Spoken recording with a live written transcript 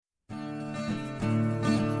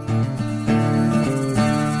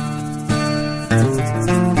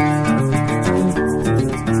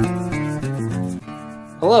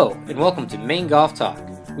Hello, and welcome to Maine Golf Talk.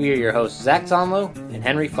 We are your hosts, Zach Zonlow and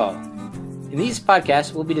Henry Fall. In these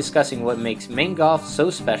podcasts, we'll be discussing what makes Maine golf so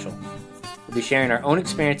special. We'll be sharing our own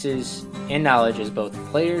experiences and knowledge as both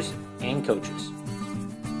players and coaches.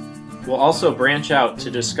 We'll also branch out to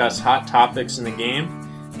discuss hot topics in the game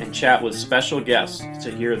and chat with special guests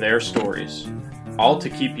to hear their stories, all to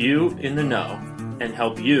keep you in the know and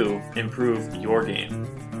help you improve your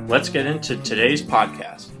game. Let's get into today's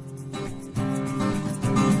podcast.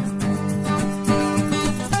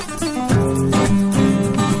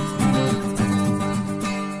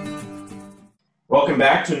 Welcome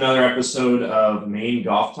back to another episode of Maine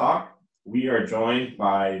Golf Talk. We are joined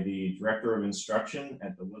by the Director of Instruction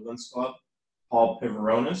at the Woodlands Club, Paul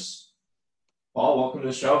Pivaronis. Paul, welcome to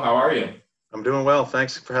the show. How are you? I'm doing well.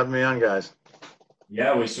 Thanks for having me on, guys.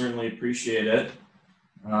 Yeah, we certainly appreciate it.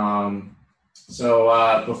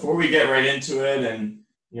 So before we get right into it and,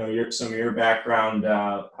 some of your background,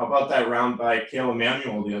 how about that round by Caleb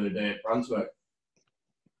Manuel the other day at Brunswick?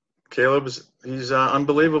 He's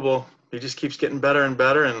unbelievable. He just keeps getting better and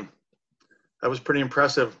better, and that was pretty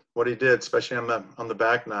impressive what he did, especially on the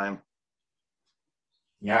back nine.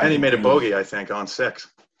 Yeah, and he made a bogey, I think, on 6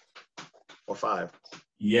 or 5.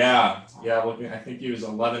 Yeah. I think he was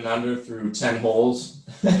 11 under through 10 holes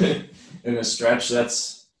in a stretch.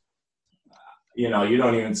 That's, you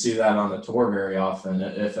don't even see that on the tour very often,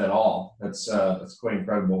 if at all. That's quite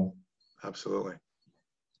incredible. Absolutely.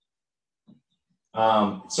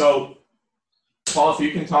 So, Paul, if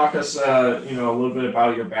you can talk us, a little bit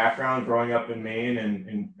about your background growing up in Maine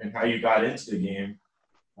and how you got into the game,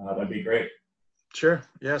 that'd be great. Sure.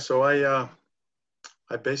 Yeah. So I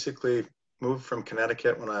basically moved from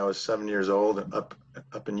Connecticut when I was 7 years old up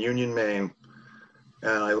in Union, Maine,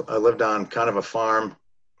 and I lived on kind of a farm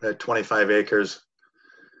at 25 acres,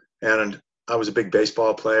 and I was a big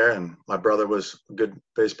baseball player, and my brother was a good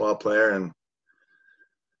baseball player, and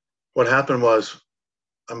what happened was,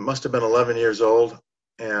 I must have been 11 years old,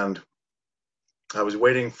 and I was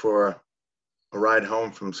waiting for a ride home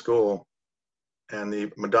from school, and the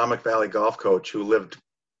Madomic Valley golf coach, who lived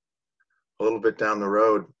a little bit down the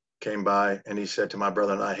road, came by, and he said to my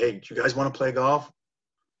brother and I, "Hey, do you guys want to play golf?"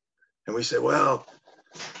 And we said, well,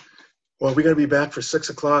 we got to be back for 6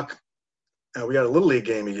 o'clock. We got a Little League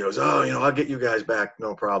game. He goes, I'll get you guys back,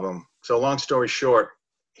 no problem. So long story short,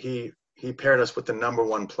 he paired us with the number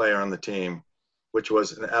one player on the team, which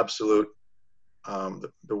was an absolute,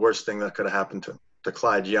 the worst thing that could have happened to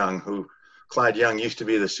Clyde Young, Clyde Young used to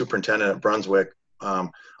be the superintendent at Brunswick.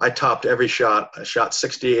 I topped every shot. I shot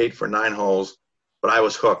 68 for 9 holes, but I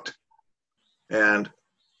was hooked. And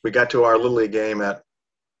we got to our Little League game at,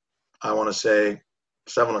 I want to say,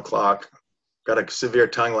 7 o'clock. Got a severe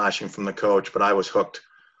tongue lashing from the coach, but I was hooked.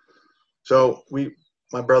 So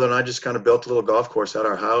my brother and I just kind of built a little golf course at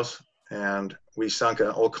our house, and we sunk an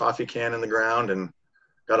old coffee can in the ground and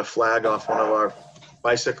got a flag off one of our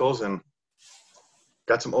bicycles and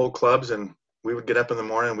got some old clubs, and we would get up in the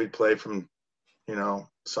morning and we'd play from,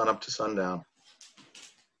 sun up to sundown.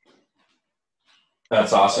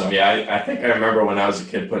 That's awesome. Yeah, I think I remember when I was a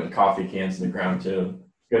kid putting coffee cans in the ground too.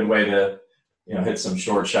 Good way to, hit some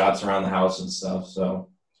short shots around the house and stuff. So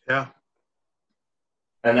yeah.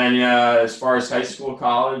 And then as far as high school,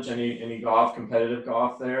 college, any golf, competitive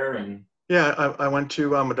golf there? And yeah, I went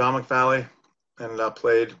to Madomic Valley and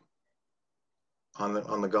played on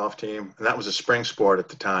the golf team, and that was a spring sport at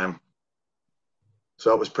the time.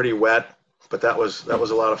 So it was pretty wet, but that was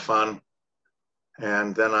a lot of fun.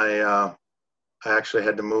 And then I actually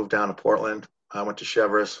had to move down to Portland. I went to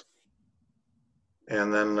Cheverus,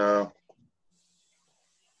 and then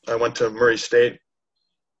I went to Murray State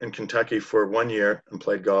in Kentucky for 1 year and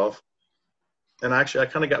played golf. And actually, I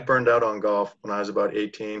kind of got burned out on golf when I was about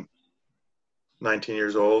 18, 19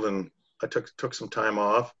 years old, and I took some time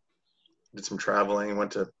off, did some traveling,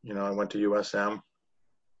 went to USM,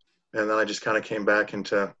 and then I just kind of came back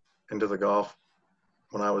into the golf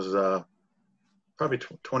when I was probably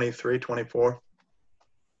 23, 24.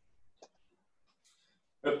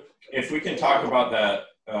 If we can talk about that,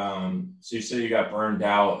 so you say you got burned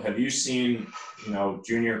out. Have you seen,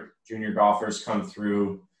 junior golfers come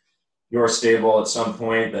through your stable at some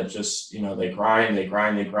point that just, they grind,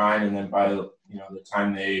 and then by the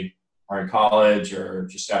time they are in college or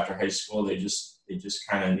just after high school, they just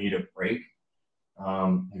kind of need a break?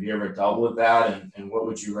 Have you ever dealt with that? And what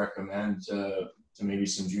would you recommend to maybe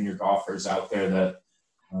some junior golfers out there that,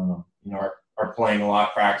 are playing a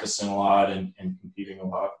lot, practicing a lot, and competing a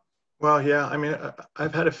lot? Well, yeah, I mean,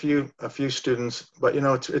 I've had a few students, but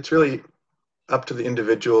it's really up to the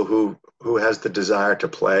individual who has the desire to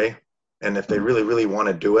play, and if they really, really want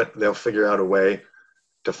to do it, they'll figure out a way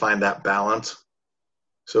to find that balance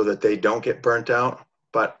so that they don't get burnt out.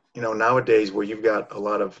 But, nowadays where you've got a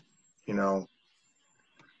lot of,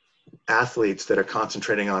 athletes that are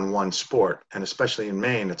concentrating on one sport, and especially in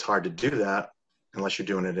Maine, it's hard to do that unless you're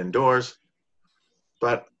doing it indoors.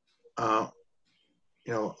 But,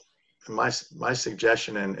 my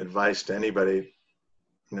suggestion and advice to anybody,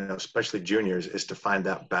 especially juniors, is to find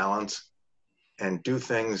that balance and do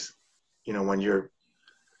things, when you're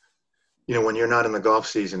not in the golf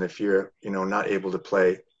season, if you're, not able to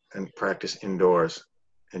play and practice indoors,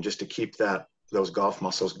 and just to keep those golf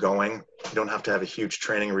muscles going. You don't have to have a huge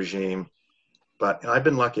training regime, but I've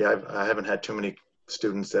been lucky. I haven't had too many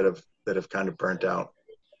students that have kind of burnt out.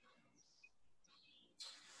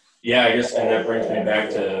 Yeah, I guess, and that brings me back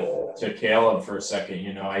to Caleb for a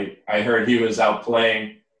second. I heard he was out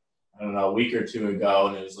playing, I don't know, a week or two ago,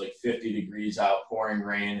 and it was like 50 degrees out, pouring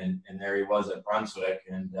rain, and there he was at Brunswick.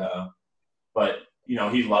 And but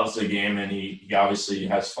he loves the game, and he obviously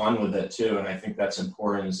has fun with it too. And I think that's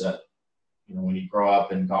important, is that when you grow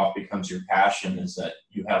up and golf becomes your passion, is that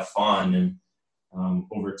you have fun. And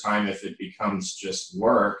over time, if it becomes just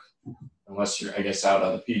work, unless you're, I guess, out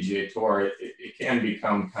on the PGA Tour, it can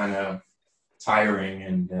become kind of tiring.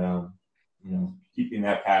 And keeping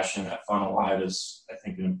that passion, that fun alive is, I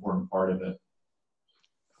think, an important part of it.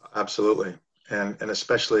 Absolutely. And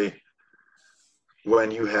especially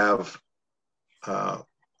when you have,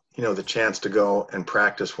 the chance to go and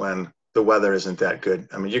practice when the weather isn't that good.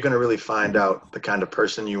 I mean, you're going to really find out the kind of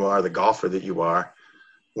person you are, the golfer that you are,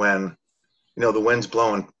 when, the wind's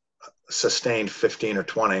blowing sustained 15 or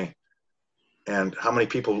 20. And how many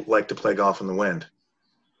people like to play golf in the wind?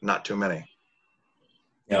 Not too many.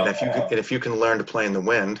 Yeah. And if you can learn to play in the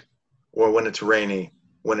wind, or when it's rainy,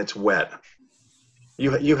 when it's wet,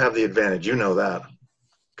 you have the advantage. You know that,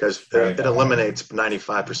 because it eliminates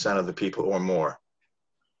 95% of the people or more.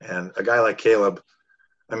 And a guy like Caleb,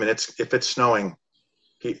 I mean, if it's snowing,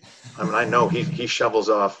 I know he shovels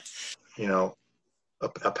off,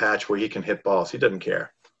 a patch where he can hit balls. He doesn't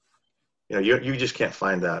care. You just can't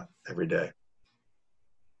find that every day.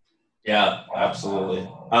 Yeah, absolutely.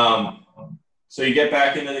 So you get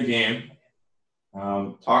back into the game.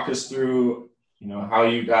 Talk us through, how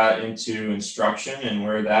you got into instruction and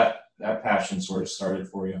where that passion sort of started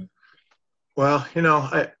for you. Well,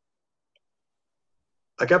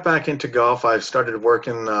 I got back into golf. I started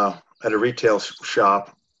working at a retail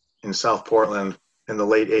shop in South Portland in the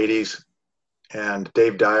late 80s. And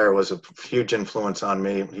Dave Dyer was a huge influence on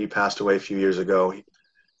me. He passed away a few years ago.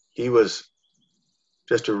 He was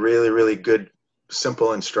just a really, really good,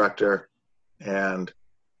 simple instructor. And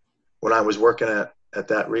when I was working at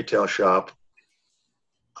that retail shop,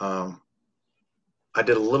 I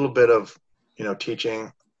did a little bit of,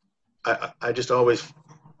 teaching. I just always,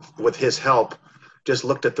 with his help, just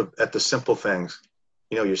looked at the simple things,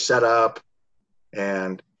 your setup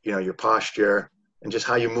and, your posture and just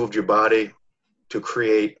how you moved your body to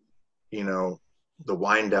create, the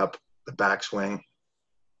wind up, the backswing.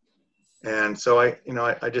 And so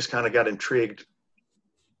I just kind of got intrigued.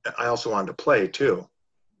 I also wanted to play too.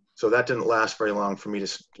 So that didn't last very long for me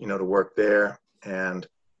to work there. And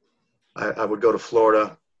I would go to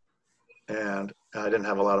Florida, and I didn't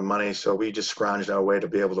have a lot of money. So we just scrounged our way to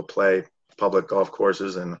be able to play public golf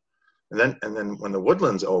courses. And then when the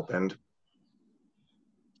Woodlands opened,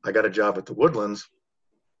 I got a job at the Woodlands,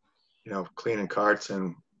 cleaning carts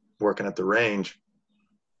and working at the range.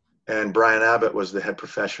 And Brian Abbott was the head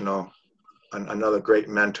professional, another great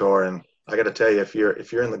mentor. And I got to tell you, if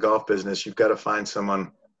you're in the golf business, you've got to find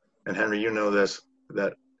someone, and Henry, you know this,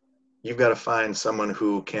 that you've got to find someone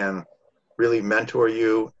who can really mentor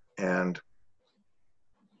you and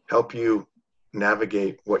help you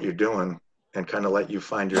navigate what you're doing and kind of let you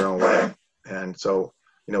find your own way. And so,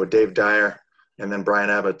 Dave Dyer and then Brian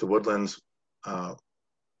Abbott, the Woodlands,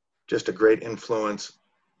 just a great influence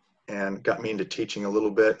and got me into teaching a little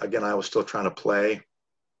bit. Again, I was still trying to play,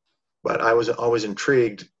 but I was always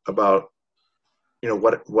intrigued about,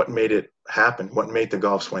 what made it happen, what made the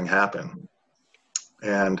golf swing happen.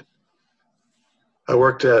 And I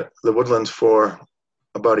worked at the Woodlands for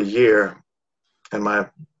about a year, and my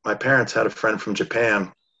parents had a friend from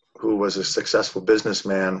Japan who was a successful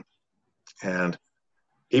businessman, and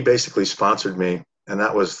he basically sponsored me. And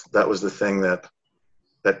that was the thing that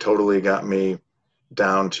totally got me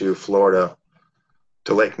down to Florida,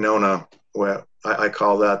 to Lake Nona, where I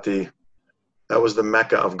call that was the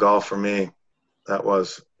mecca of golf for me. That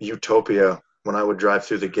was utopia when I would drive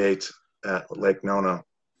through the gates at Lake Nona.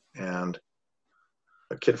 And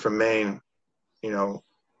a kid from Maine,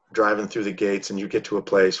 driving through the gates, and you get to a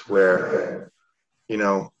place where,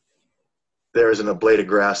 there isn't a blade of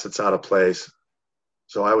grass that's out of place.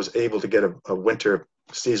 So I was able to get a winter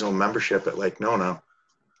seasonal membership at Lake Nona.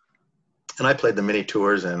 And I played the mini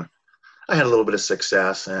tours, and I had a little bit of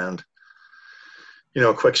success. And, you know,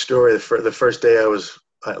 a quick story, the first day I was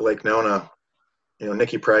at Lake Nona, you know,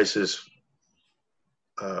 Nicky Price is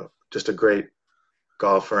just a great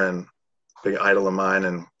golfer and big idol of mine.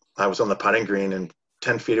 And I was on the putting green, and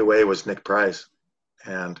 10 feet away was Nick Price.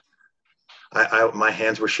 And my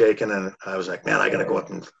hands were shaking, and I was like, man, I got to go up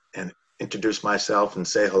and introduce myself and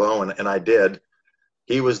say hello. And I did.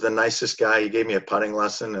 He was the nicest guy. He gave me a putting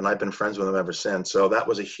lesson, and I've been friends with him ever since. So that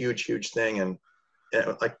was a huge, huge thing. And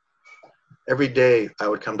like every day I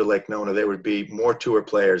would come to Lake Nona, there would be more tour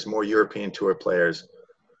players, more European tour players.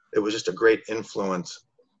 It was just a great influence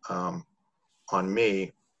on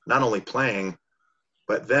me, not only playing,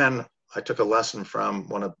 but then I took a lesson from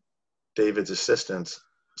one of David's assistants,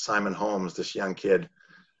 Simon Holmes, this young kid.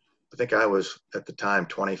 I think I was at the time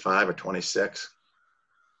 25 or 26.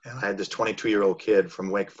 And I had this 22-year-old kid from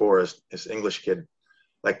Wake Forest, this English kid,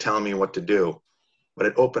 like telling me what to do. But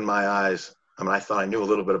it opened my eyes. I mean, I thought I knew a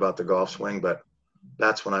little bit about the golf swing, but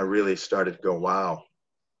that's when I really started to go, wow,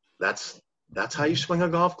 that's how you swing a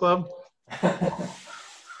golf club?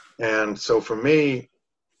 And so for me,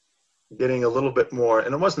 getting a little bit more,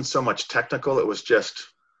 and it wasn't so much technical, it was just,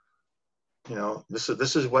 you know, this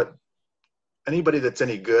is what anybody that's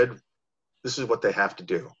any good, this is what they have to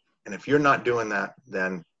do. And if you're not doing that,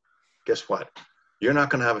 then guess what? You're not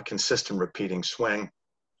going to have a consistent repeating swing.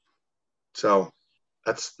 So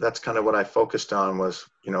that's kind of what I focused on was,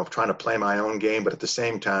 you know, trying to play my own game, but at the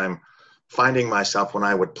same time, finding myself when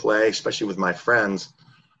I would play, especially with my friends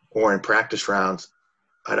or in practice rounds,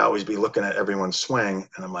 I'd always be looking at everyone's swing,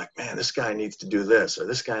 and I'm like, man, this guy needs to do this, or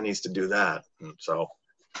this guy needs to do that. And so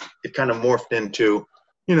it kind of morphed into,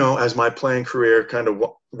 you know, as my playing career kind of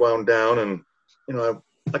wound down, and, you know,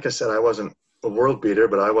 like I said, I wasn't a world beater,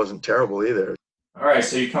 but I wasn't terrible either. All right,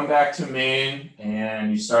 so you come back to Maine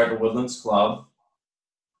and you start the Woodlands Club.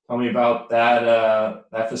 Tell me about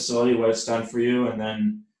that facility, what it's done for you, and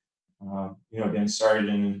then you know, getting started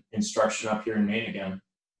in instruction up here in Maine again.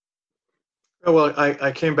 Oh, well,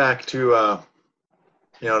 I came back to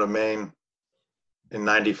you know, to Maine in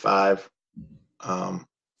 '95, and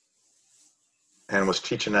was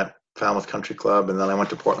teaching at Falmouth Country Club, and then I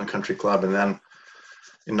went to Portland Country Club, and then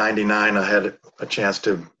in '99 I had a chance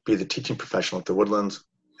to be the teaching professional at the Woodlands,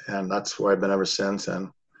 and that's where I've been ever since. And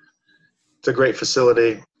it's a great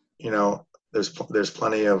facility. You know, there's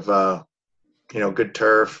plenty of you know, good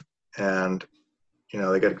turf, and, you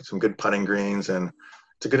know, they got some good putting greens, and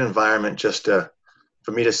it's a good environment just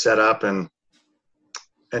for me to set up and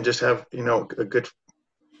just have, you know, a good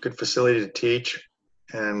facility to teach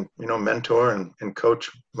and, you know, mentor and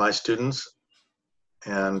coach my students.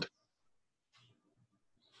 And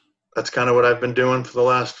that's kind of what I've been doing for the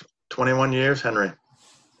last 21 years, Henry.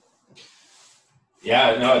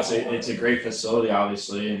 Yeah, no, it's a great facility,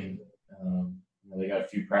 obviously, and you know, they got a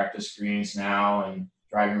few practice greens now and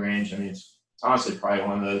driving range. I mean, it's honestly probably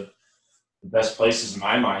one of the best places in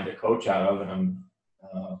my mind to coach out of, and I'm,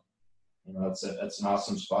 you know, that's an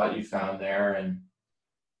awesome spot you found there. And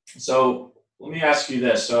so let me ask you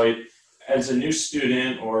this: so as a new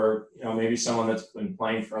student, or, you know, maybe someone that's been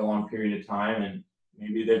playing for a long period of time, and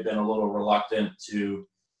maybe they've been a little reluctant to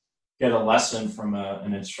get a lesson from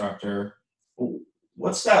an instructor,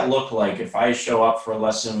 what's that look like if I show up for a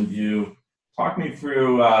lesson with you? Talk me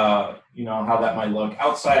through, you know, how that might look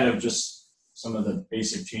outside of just some of the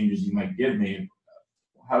basic changes you might give me.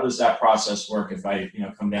 How does that process work if I, you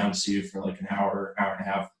know, come down to see you for like an hour and a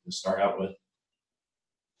half to start out with?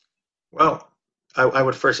 Well, I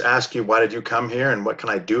would first ask you, why did you come here, and what can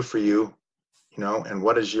I do for you? You know, and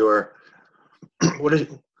what is your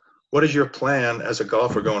what is your plan as a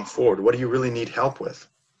golfer going forward? What do you really need help with?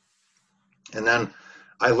 And then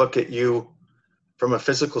I look at you from a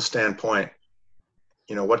physical standpoint.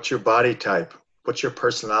 You know, what's your body type? What's your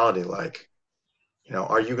personality like? You know,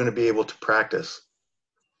 are you going to be able to practice?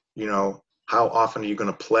 You know, how often are you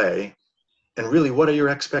going to play? And really, what are your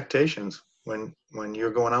expectations when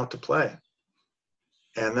you're going out to play?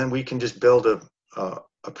 And then we can just build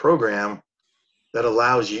a program that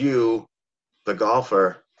allows you, the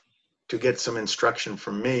golfer, to get some instruction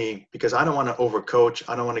from me, because I don't want to overcoach.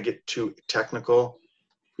 I don't want to get too technical,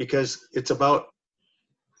 because it's about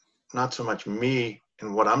not so much me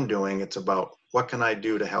and what I'm doing. It's about what can I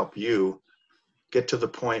do to help you get to the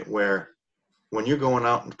point where when you're going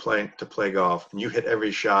out and to play golf and you hit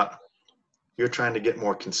every shot, you're trying to get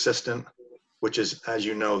more consistent, which is, as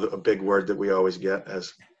you know, a big word that we always get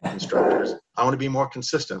as instructors. I want to be more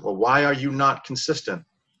consistent. Well, why are you not consistent?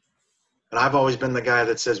 And I've always been the guy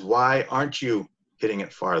that says, why aren't you hitting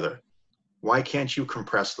it farther? Why can't you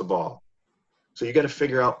compress the ball? So you got to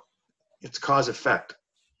figure out its cause effect.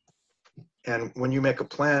 And when you make a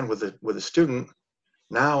plan with a student,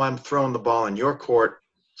 now I'm throwing the ball in your court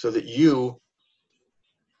so that you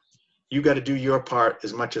got to do your part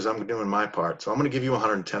as much as I'm doing my part. So I'm going to give you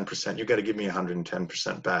 110%. You got to give me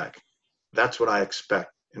 110% back. That's what I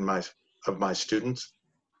expect of my students.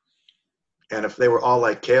 And if they were all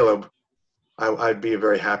like Caleb, I'd be a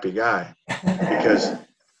very happy guy, because,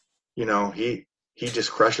 he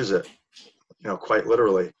just crushes it, quite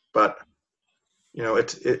literally. But,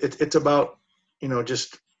 it's about,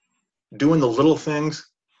 just doing the little things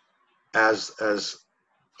as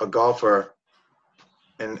a golfer,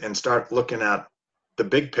 and start looking at the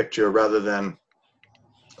big picture rather than,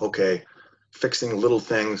 fixing little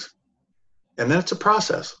things. And then it's a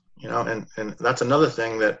process, and that's another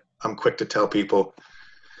thing that I'm quick to tell people.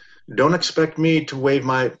 Don't expect me to wave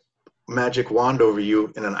my magic wand over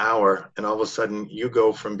you in an hour and all of a sudden you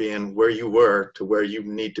go from being where you were to where you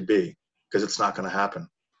need to be, because it's not going to happen.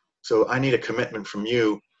 So I need a commitment from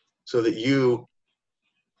you so that you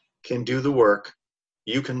can do the work.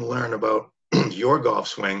 You can learn about your golf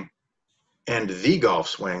swing and the golf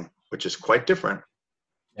swing, which is quite different.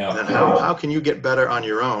 Yeah. And then how can you get better on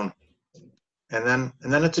your own? And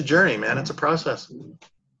then it's a journey, man. It's a process.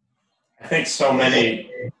 I think so many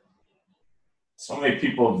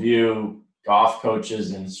people view golf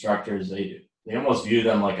coaches and instructors, they almost view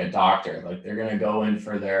them like a doctor. Like they're going to go in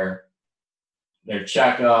for their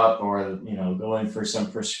checkup, or, go in for some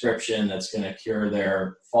prescription that's going to cure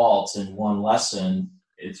their faults in one lesson.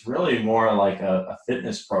 It's really more like a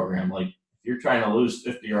fitness program. Like if you're trying to lose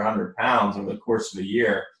 50 or 100 pounds over the course of a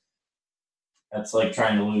year, that's like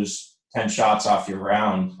trying to lose 10 shots off your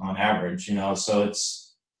round on average, so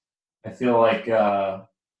I feel like,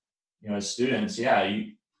 as students,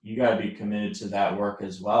 you got to be committed to that work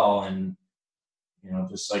as well. And,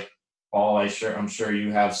 just like Paul, I'm sure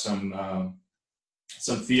you have some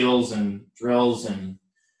feels and drills and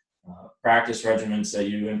practice regimens that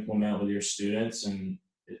you implement with your students. And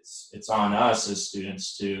it's on us as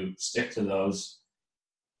students to stick to those.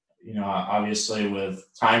 Obviously with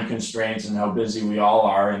time constraints and how busy we all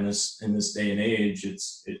are in this day and age, it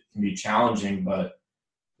can be challenging, but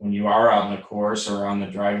when you are out on the course or on the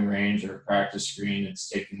driving range or practice screen, it's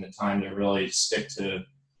taking the time to really stick to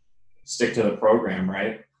the program,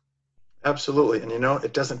 right? Absolutely. And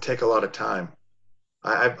it doesn't take a lot of time.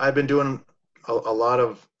 I've been doing a lot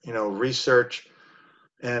of, research,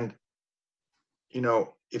 and,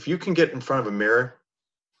 if you can get in front of a mirror,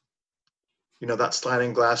 that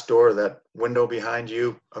sliding glass door, that window behind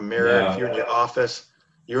you, a mirror, Yeah. If you're in your office,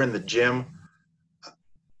 you're in the gym.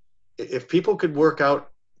 If people could work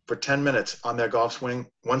out for 10 minutes on their golf swing,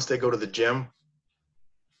 once they go to the gym,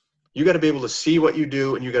 you got to be able to see what you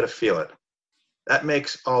do and you got to feel it. That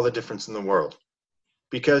makes all the difference in the world.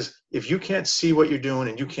 Because if you can't see what you're doing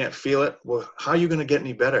and you can't feel it, well, how are you going to get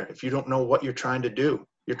any better if you don't know what you're trying to do?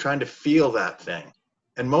 You're trying to feel that thing.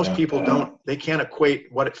 And most people they can't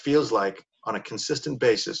equate what it feels like on a consistent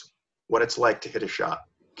basis, what it's like to hit a shot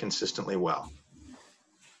consistently well.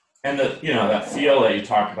 And that feel that you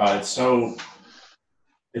talk about,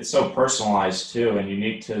 it's so personalized too, and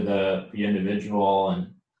unique to the individual.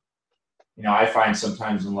 And, I find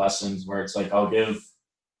sometimes in lessons where it's like, I'll give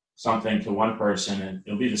something to one person and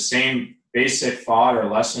it'll be the same basic thought or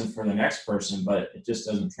lesson for the next person, but it just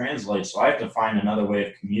doesn't translate. So I have to find another way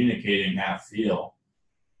of communicating that feel.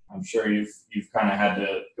 I'm sure you've kind of had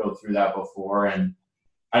to go through that before. And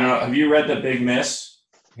I don't know, have you read The Big Miss?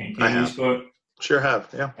 Hank Haney's book? Sure have,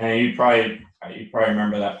 yeah. And you probably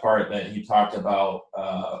remember that part that he talked about.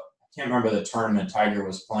 I can't remember the tournament Tiger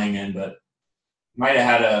was playing in, but might have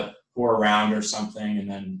had a poor round or something. And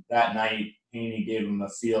then that night, Haney gave him a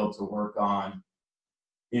field to work on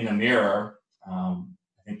in a mirror. I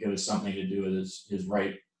think it was something to do with his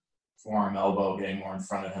right forearm elbow getting more in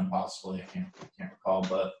front of him, possibly. I can't recall,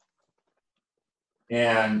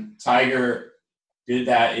 and Tiger did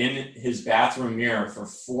that in his bathroom mirror for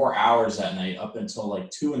 4 hours that night up until like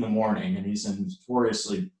 2 a.m. And he's a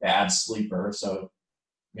notoriously bad sleeper, so it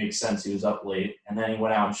makes sense he was up late. And then he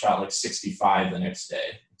went out and shot like 65 the next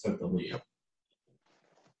day, took the lead.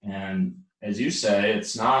 And as you say,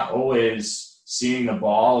 it's not always seeing the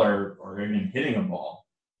ball or even hitting a ball.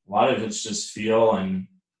 A lot of it's just feel, and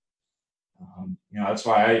that's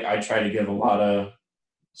why I try to give a lot of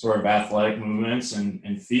sort of athletic movements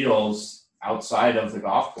and feels outside of the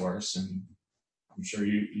golf course. And I'm sure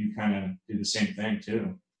you kind of do the same thing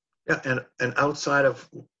too. Yeah, and outside of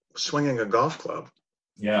swinging a golf club.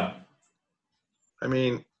 Yeah. I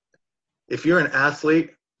mean, if you're an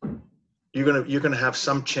athlete, you're gonna have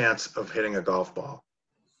some chance of hitting a golf ball.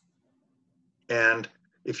 And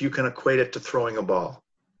if you can equate it to throwing a ball,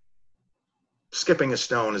 skipping a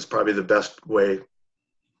stone is probably the best way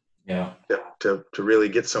to really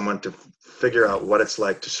get someone to figure out what it's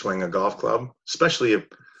like to swing a golf club, especially if,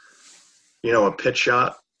 a pitch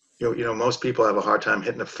shot. Most people have a hard time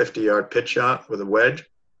hitting a 50-yard pitch shot with a wedge.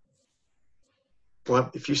 Well,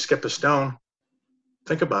 if you skip a stone,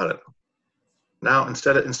 think about it. Now,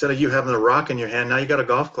 instead of you having a rock in your hand, now you got a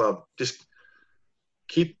golf club. Just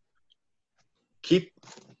keep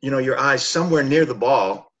your eyes somewhere near the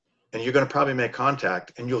ball, and you're going to probably make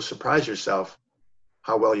contact, and you'll surprise yourself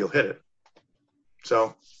how well you'll hit it.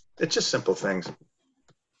 So it's just simple things.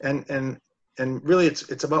 And really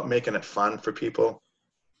it's about making it fun for people,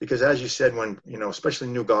 because as you said, when, especially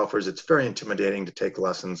new golfers, it's very intimidating to take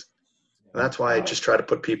lessons. And that's why I just try to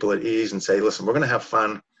put people at ease and say, listen, we're going to have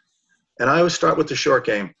fun. And I always start with the short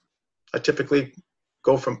game. I typically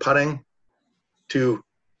go from putting to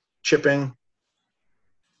chipping,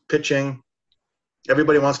 pitching.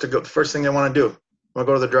 Everybody wants to go. The first thing they want to do, I want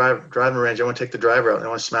to go to the driving range. I want to take the driver out and I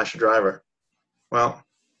want to smash the driver. Well,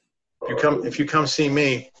 if you come see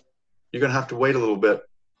me, you're going to have to wait a little bit,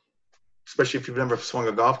 especially if you've never swung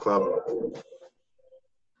a golf club.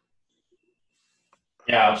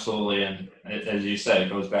 Yeah, absolutely. And as you said, it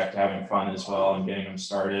goes back to having fun as well and getting them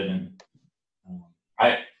started. And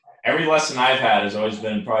every lesson I've had has always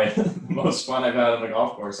been probably the most fun I've had on the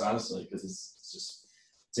golf course, honestly, because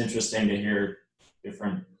it's interesting to hear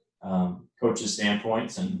different coaches'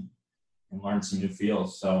 standpoints and learn some new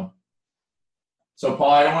feels. So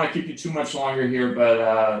Paul, I don't want to keep you too much longer here,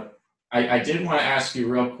 but I did want to ask you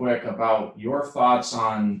real quick about your thoughts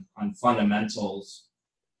on fundamentals.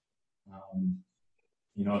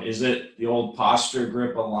 Is it the old posture,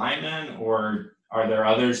 grip, alignment, or are there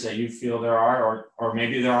others that you feel there are, or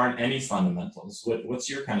maybe there aren't any fundamentals? What's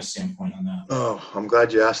your kind of standpoint on that? Oh, I'm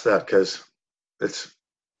glad you asked that, because it's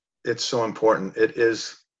so important. It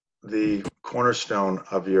is the cornerstone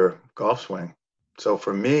of your golf swing. So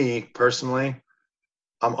for me personally,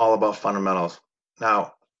 I'm all about fundamentals.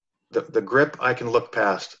 Now, the grip I can look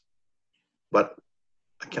past, but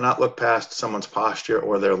I cannot look past someone's posture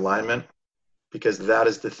or their alignment, because that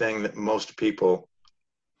is the thing that most people,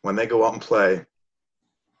 when they go out and play,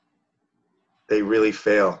 they really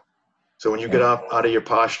fail. So when you get out of your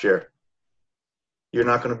posture, you're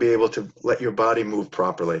not going to be able to let your body move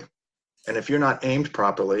properly. And if you're not aimed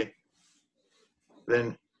properly,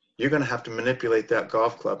 then you're going to have to manipulate that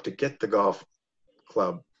golf club to get the golf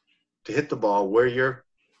club to hit the ball where you're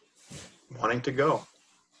wanting to go.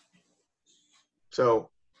 So,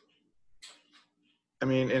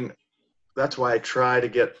 and that's why I try to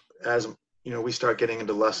get, as we start getting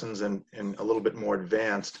into lessons and a little bit more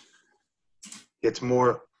advanced, it's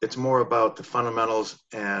more about the fundamentals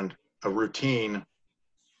and a routine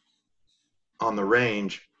on the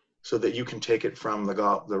range, so that you can take it from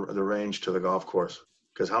the range to the golf course.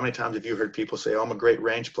 Because how many times have you heard people say, "Oh, I'm a great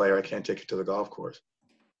range player, I can't take it to the golf course"?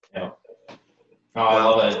 Yeah. Oh, I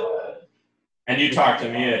love it. And you talked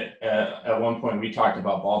to me at one point. We talked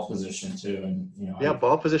about ball position too, and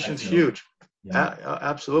ball position's huge. Yeah.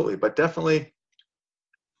 Absolutely, but definitely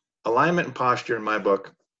alignment and posture in my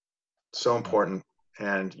book, so important.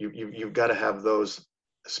 And you've got to have those,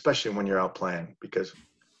 especially when you're out playing, because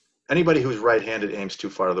anybody who's right-handed aims too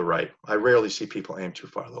far to the right. I rarely see people aim too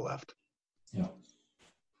far to the left. Yeah.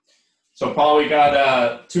 So, Paul, we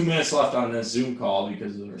got 2 minutes left on this Zoom call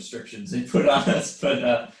because of the restrictions they put on us.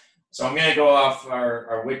 But so I'm going to go off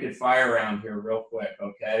our wicked fire round here real quick,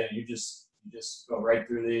 okay? And you just go right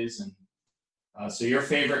through these. And so, your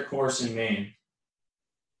favorite course in Maine?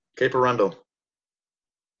 Cape Arundel.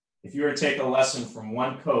 If you were to take a lesson from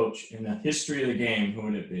one coach in the history of the game, who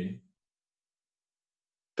would it be?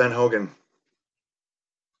 Ben Hogan.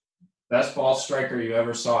 Best ball striker you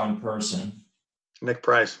ever saw in person? Nick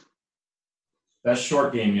Price. Best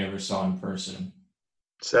short game you ever saw in person?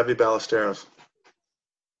 Seve Ballesteros.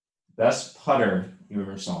 Best putter you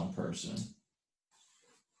ever saw in person?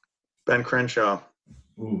 Ben Crenshaw.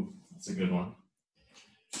 Ooh, that's a good one.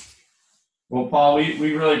 Well, Paul,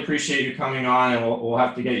 we really appreciate you coming on, and we'll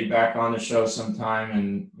have to get you back on the show sometime.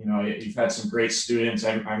 And, you've had some great students.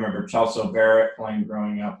 I remember Chelsea Barrett playing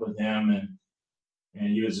growing up with him, and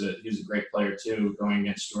he was a great player too, going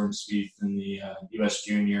against Jordan Spieth in the U.S.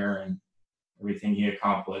 Junior and everything he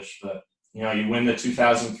accomplished. But, you win the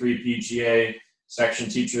 2003 PGA Section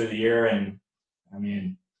Teacher of the Year, and,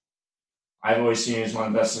 I've always seen him as one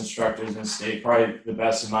of the best instructors in the state, probably the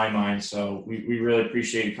best in my mind. So we really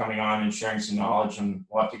appreciate you coming on and sharing some knowledge, and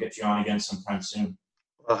we'll have to get you on again sometime soon.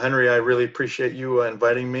 Well, Henry, I really appreciate you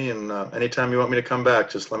inviting me, and anytime you want me to come back,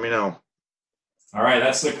 just let me know. All right,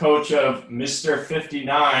 that's the coach of Mr.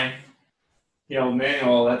 59, Caleb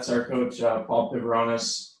Manuel. That's our coach, Paul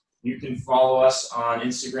Pivaronis. You can follow us on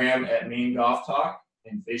Instagram at Maine Golf Talk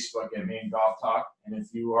and Facebook at Maine Golf Talk. And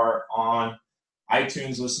if you are on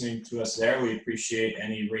iTunes listening to us there, we appreciate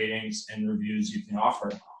any ratings and reviews you can offer.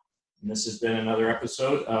 And this has been another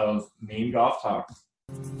episode of Maine Golf Talk.